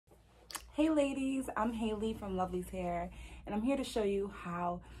Hey ladies, I'm Haley from LoveLeys Hair, and I'm here to show you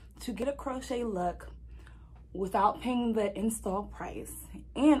how to get a crochet look without paying the install price,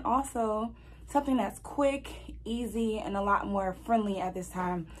 and also something that's quick, easy, and a lot more friendly at this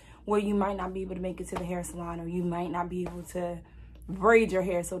time where you might not be able to make it to the hair salon, or you might not be able to braid your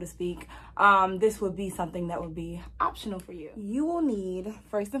hair, so to speak. This would be something that would be optional for you. You will need,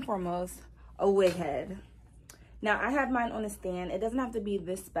 first and foremost, a wig head. Now, I have mine on a stand. It doesn't have to be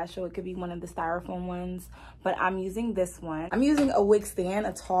this special. It could be one of the styrofoam ones, but I'm using this one. I'm using a wig stand,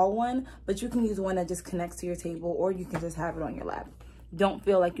 a tall one, but you can use one that just connects to your table, or you can just have it on your lap. Don't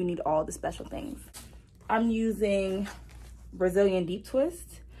feel like you need all the special things. I'm using Brazilian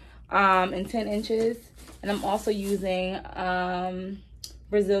DeepTwist in 10 inches, and I'm also using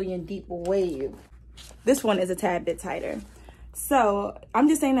Brazilian Deep Wave. This one is a tad bit tighter. So I'm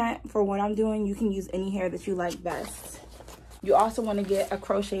just saying that for what I'm doing, you can use any hair that you like best. You also want to get a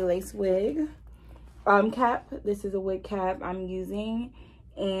crochet lace wig cap. This is a wig cap I'm using,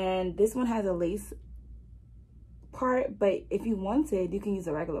 and this one has a lace part, but if you wanted, you can use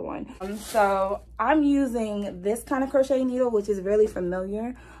a regular one. So I'm using this kind of crochet needle, which is really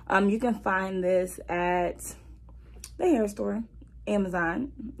familiar. You can find this at the hair store,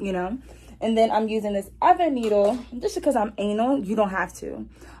 Amazon, you know. And then I'm using this other needle, just because I'm anal, you don't have to.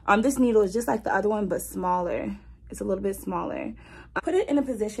 This needle is just like the other one, but smaller. It's a little bit smaller. Put it in a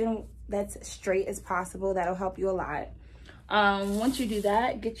position that's straight as possible. That'll help you a lot. Once you do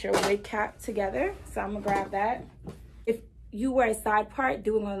that, get your wig cap together. So I'm gonna grab that. If you wear a side part,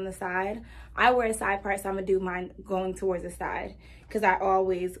 do it on the side. I wear a side part, so I'm gonna do mine going towards the side, because I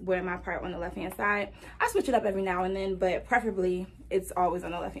always wear my part on the left-hand side. I switch it up every now and then, but preferably it's always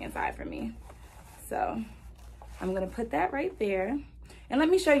on the left-hand side for me. So I'm gonna put that right there. And let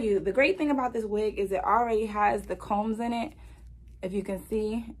me show you, the great thing about this wig is it already has the combs in it. If you can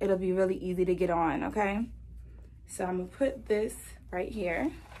see, it'll be really easy to get on, okay? So I'm gonna put this right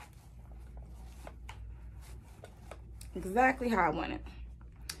here, exactly how I want it.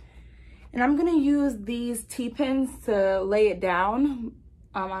 And I'm gonna use these T-pins to lay it down.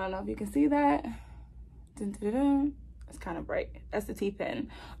 I don't know if you can see that. Dun, dun, dun, dun. It's kind of bright. That's the T-pin.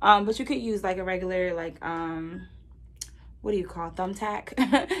 But you could use like a regular, like, what do you call it?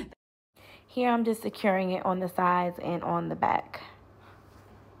 Thumbtack. Here I'm just securing it on the sides and on the back.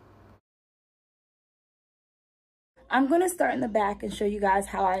 I'm gonna start in the back and show you guys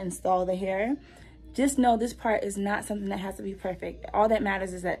how I install the hair. Just know this part is not something that has to be perfect. All that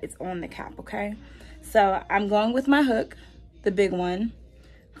matters is that it's on the cap, okay? So I'm going with my hook, the big one,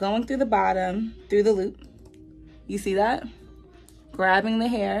 going through the bottom, through the loop. You see that? Grabbing the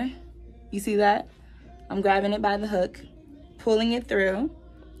hair. You see that? I'm grabbing it by the hook, pulling it through.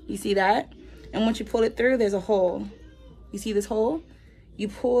 You see that? And once you pull it through, there's a hole. You see this hole? You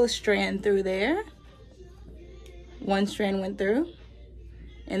pull a strand through there. One strand went through.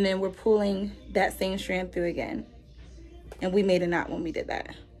 And then we're pulling that same strand through again. And we made a knot when we did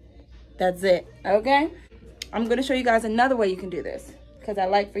that. That's it, okay? I'm gonna show you guys another way you can do this, because I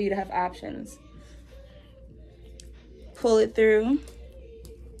like for you to have options. Pull it through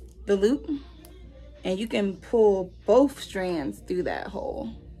the loop, and you can pull both strands through that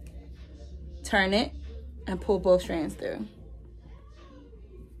hole. Turn it and pull both strands through.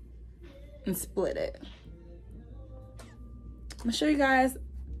 And split it. I'm gonna show you guys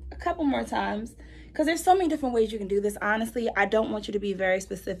a couple more times, because there's so many different ways you can do this. Honestly, I don't want you to be very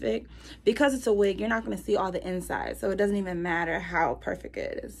specific. Because it's a wig, you're not going to see all the inside, so it doesn't even matter how perfect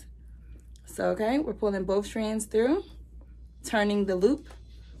it is. So, okay, we're pulling both strands through, turning the loop,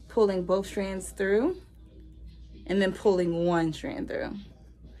 pulling both strands through, and then pulling one strand through.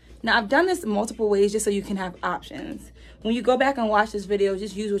 Now, I've done this multiple ways just so you can have options. When you go back and watch this video,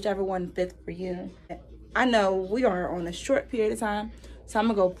 just use whichever one fits for you. I know we are on a short period of time, so I'm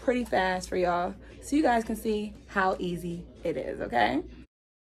gonna go pretty fast for y'all so you guys can see how easy it is, okay?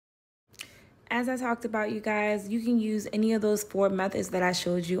 As I talked about, you guys, you can use any of those 4 methods that I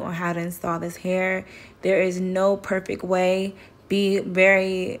showed you on how to install this hair. There is no perfect way. Be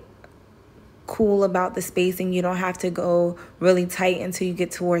very cool about the spacing. You don't have to go really tight until you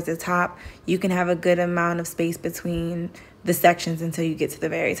get towards the top. You can have a good amount of space between the sections until you get to the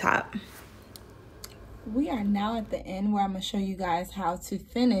very top. We are now at the end, where I'm going to show you guys how to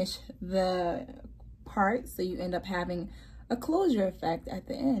finish the part so you end up having a closure effect at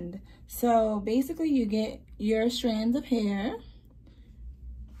the end. So basically you get your strands of hair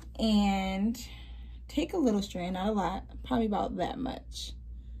and take a little strand, not a lot, probably about that much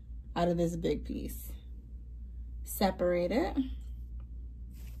out of this big piece. Separate it.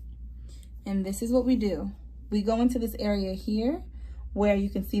 And this is what we do. We go into this area here where you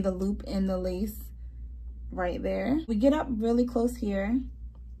can see the loop in the lace right there. We get up really close here,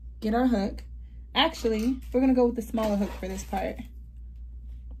 get our hook. Actually, we're gonna go with the smaller hook for this part.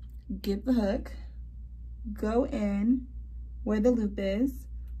 Get the hook, go in where the loop is,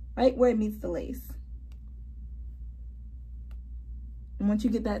 right where it meets the lace. And once you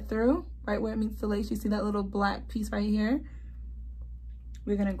get that through, right where it meets the lace, you see that little black piece right here?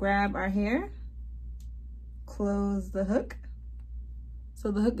 We're gonna grab our hair, close the hook. So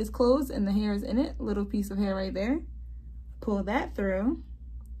the hook is closed and the hair is in it, little piece of hair right there. Pull that through.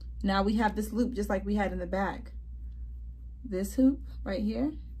 Now we have this loop just like we had in the back. This hoop right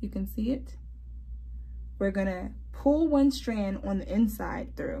here, you can see it. We're gonna pull one strand on the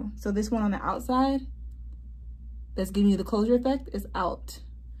inside through. So this one on the outside, that's giving you the closure effect, is out.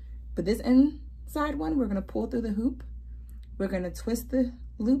 But this inside one, we're gonna pull through the hoop. We're gonna twist the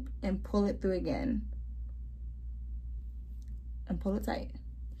loop and pull it through again. And pull it tight.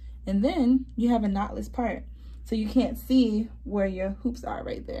 And then you have a knotless part. So you can't see where your hoops are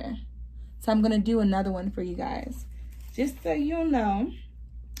right there. So I'm gonna do another one for you guys, just so you'll know.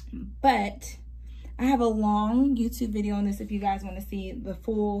 But I have a long YouTube video on this if you guys wanna see the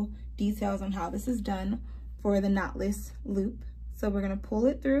full details on how this is done for the knotless loop. So we're gonna pull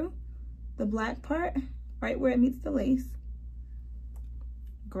it through the black part, right where it meets the lace.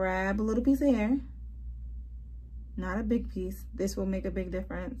 Grab a little piece of hair, not a big piece. This will make a big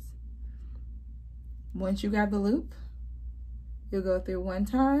difference. Once you grab the loop, you'll go through one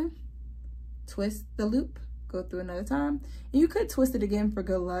time, twist the loop, go through another time. And you could twist it again for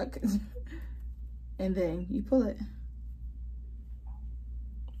good luck. And then you pull it.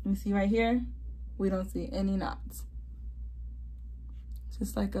 You see right here, we don't see any knots.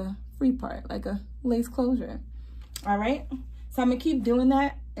 Just like a free part, like a lace closure. All right, so I'm gonna keep doing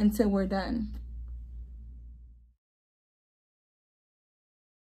that until we're done.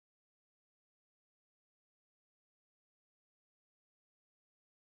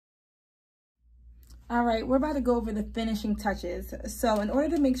 All right, we're about to go over the finishing touches. So in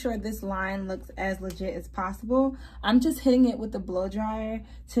order to make sure this line looks as legit as possible, I'm just hitting it with the blow dryer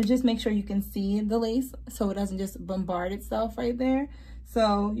to just make sure you can see the lace so it doesn't just bombard itself right there.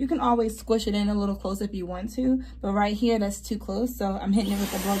 So you can always squish it in a little closer if you want to, but right here, that's too close. So I'm hitting it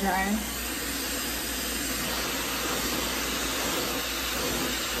with the blow dryer.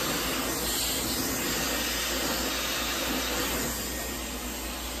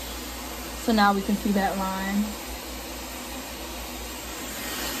 So now we can see that line.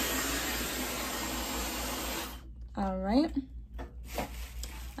 All right.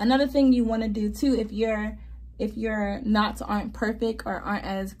 Another thing you want to do too, if your knots aren't perfect or aren't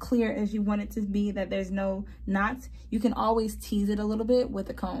as clear as you want it to be, that there's no knots, you can always tease it a little bit with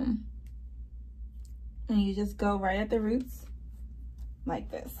a comb. And you just go right at the roots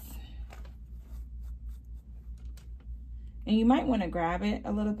like this. And you might want to grab it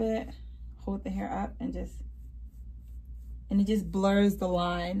a little bit. Hold the hair up and it just blurs the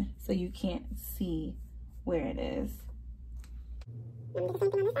line so you can't see where it is. Let me do the same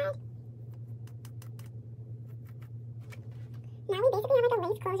thing on this side. Now we basically have like a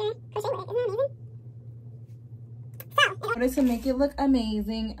lace closure. Crochet with it, isn't that amazing? So, in order to make it look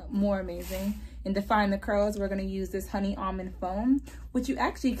amazing, more amazing, and define the curls, we're gonna use this honey almond foam, which you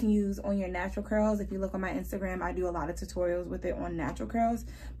actually can use on your natural curls. If you look on my Instagram, I do a lot of tutorials with it on natural curls,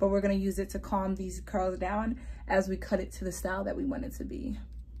 but we're gonna use it to calm these curls down as we cut it to the style that we want it to be.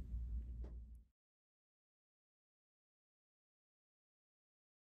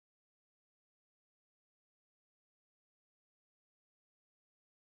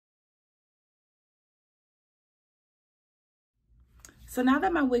 So now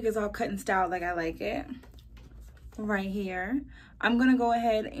that my wig is all cut and styled like I like it, right here, I'm gonna go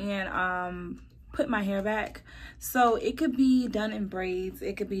ahead and put my hair back. So it could be done in braids,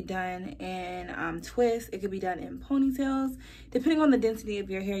 it could be done in twists, it could be done in ponytails. Depending on the density of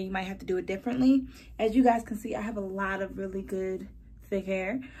your hair, you might have to do it differently. As you guys can see, I have a lot of really good thick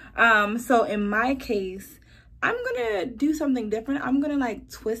hair. So in my case, I'm gonna do something different. I'm gonna like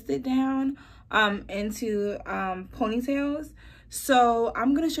twist it down into ponytails. So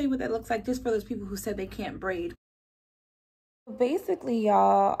I'm gonna show you what that looks like just for those people who said they can't braid. Basically,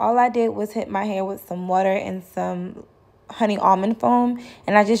 y'all, all I did was hit my hair with some water and some honey almond foam,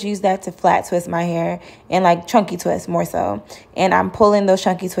 and I just used that to flat twist my hair and like chunky twist more so. And I'm pulling those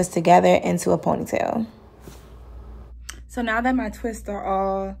chunky twists together into a ponytail. So now that my twists are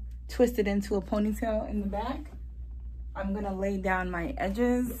all twisted into a ponytail in the back, I'm gonna lay down my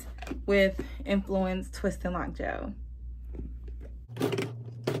edges with Influence Twist and Lock Gel.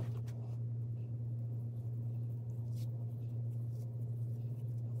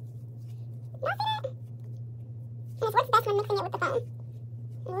 Y'all see that? And it works best when mixing it with the foam.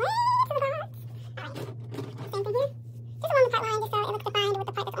 Way to the box. Alright. Same thing here. Just along the part line, just so it looks defined with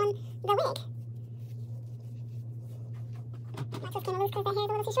the part that's on the wig. Not just kind of loose because that hair is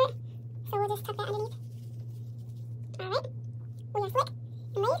a little too short. So we'll just tuck that underneath. Alright. We are slick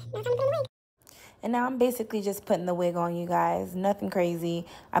and laid. Now time to put on the wig. And now I'm basically just putting the wig on, you guys. Nothing crazy.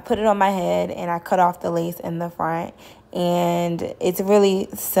 I put it on my head and I cut off the lace in the front. And it's really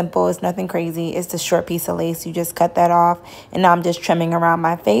simple. It's nothing crazy. It's a short piece of lace. You just cut that off. And now I'm just trimming around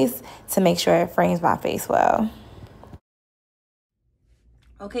my face to make sure it frames my face well.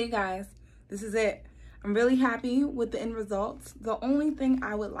 Okay, guys. This is it. I'm really happy with the end results. The only thing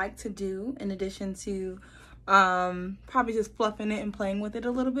I would like to do, in addition to probably just fluffing it and playing with it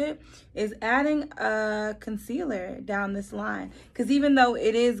a little bit, is adding a concealer down this line. Because even though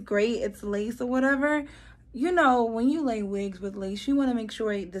it is great, it's lace or whatever, you know, when you lay wigs with lace, you want to make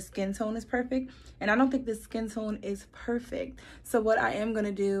sure the skin tone is perfect. And I don't think the skin tone is perfect. So what I am going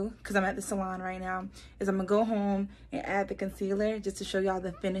to do, because I'm at the salon right now, is I'm going to go home and add the concealer just to show y'all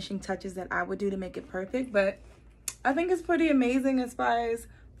the finishing touches that I would do to make it perfect. But I think it's pretty amazing as far as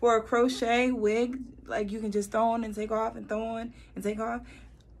for a crochet wig. Like, you can just throw on and take off and throw on and take off.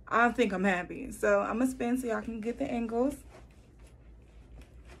 I think I'm happy. So I'm going to spin so y'all can get the angles.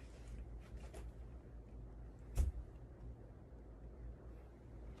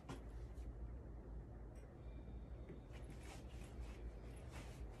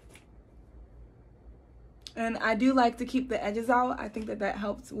 And I do like to keep the edges out. I think that that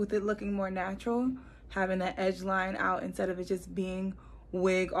helps with it looking more natural, having that edge line out instead of it just being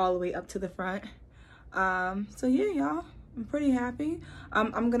wig all the way up to the front. So yeah, y'all, I'm pretty happy.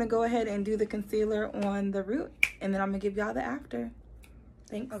 I'm gonna go ahead and do the concealer on the root, and then I'm gonna give y'all the after.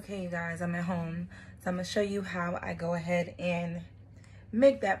 Thanks. Okay, you guys, I'm at home. So I'm gonna show you how I go ahead and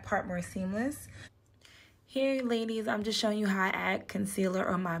make that part more seamless. Here, ladies, I'm just showing you how I add concealer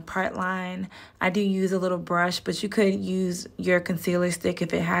on my part line. I do use a little brush, but you could use your concealer stick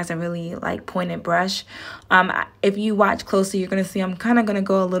if it has a really like pointed brush. If you watch closely, you're going to see I'm kind of going to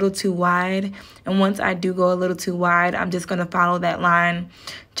go a little too wide. And once I do go a little too wide, I'm just going to follow that line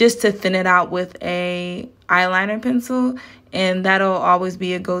just to thin it out with a eyeliner pencil. And that'll always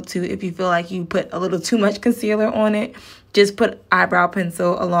be a go-to if you feel like you put a little too much concealer on it. Just put eyebrow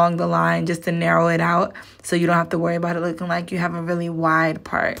pencil along the line just to narrow it out so you don't have to worry about it looking like you have a really wide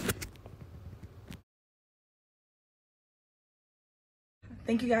part.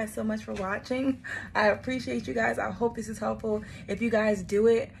 Thank you guys so much for watching. I appreciate you guys. I hope this is helpful. If you guys do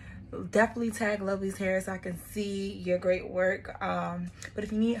it, definitely tag LoveLeys Hair so I can see your great work. But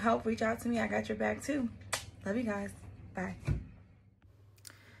if you need help, reach out to me. I got your back too. Love you guys. Bye.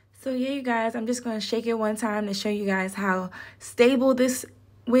 So yeah, you guys, I'm just going to shake it one time to show you guys how stable this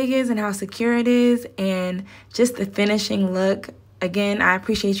wig is and how secure it is and just the finishing look. Again, I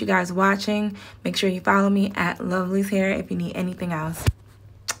appreciate you guys watching. Make sure you follow me at LoveLeys Hair if you need anything else.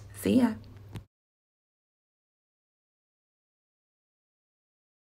 See ya.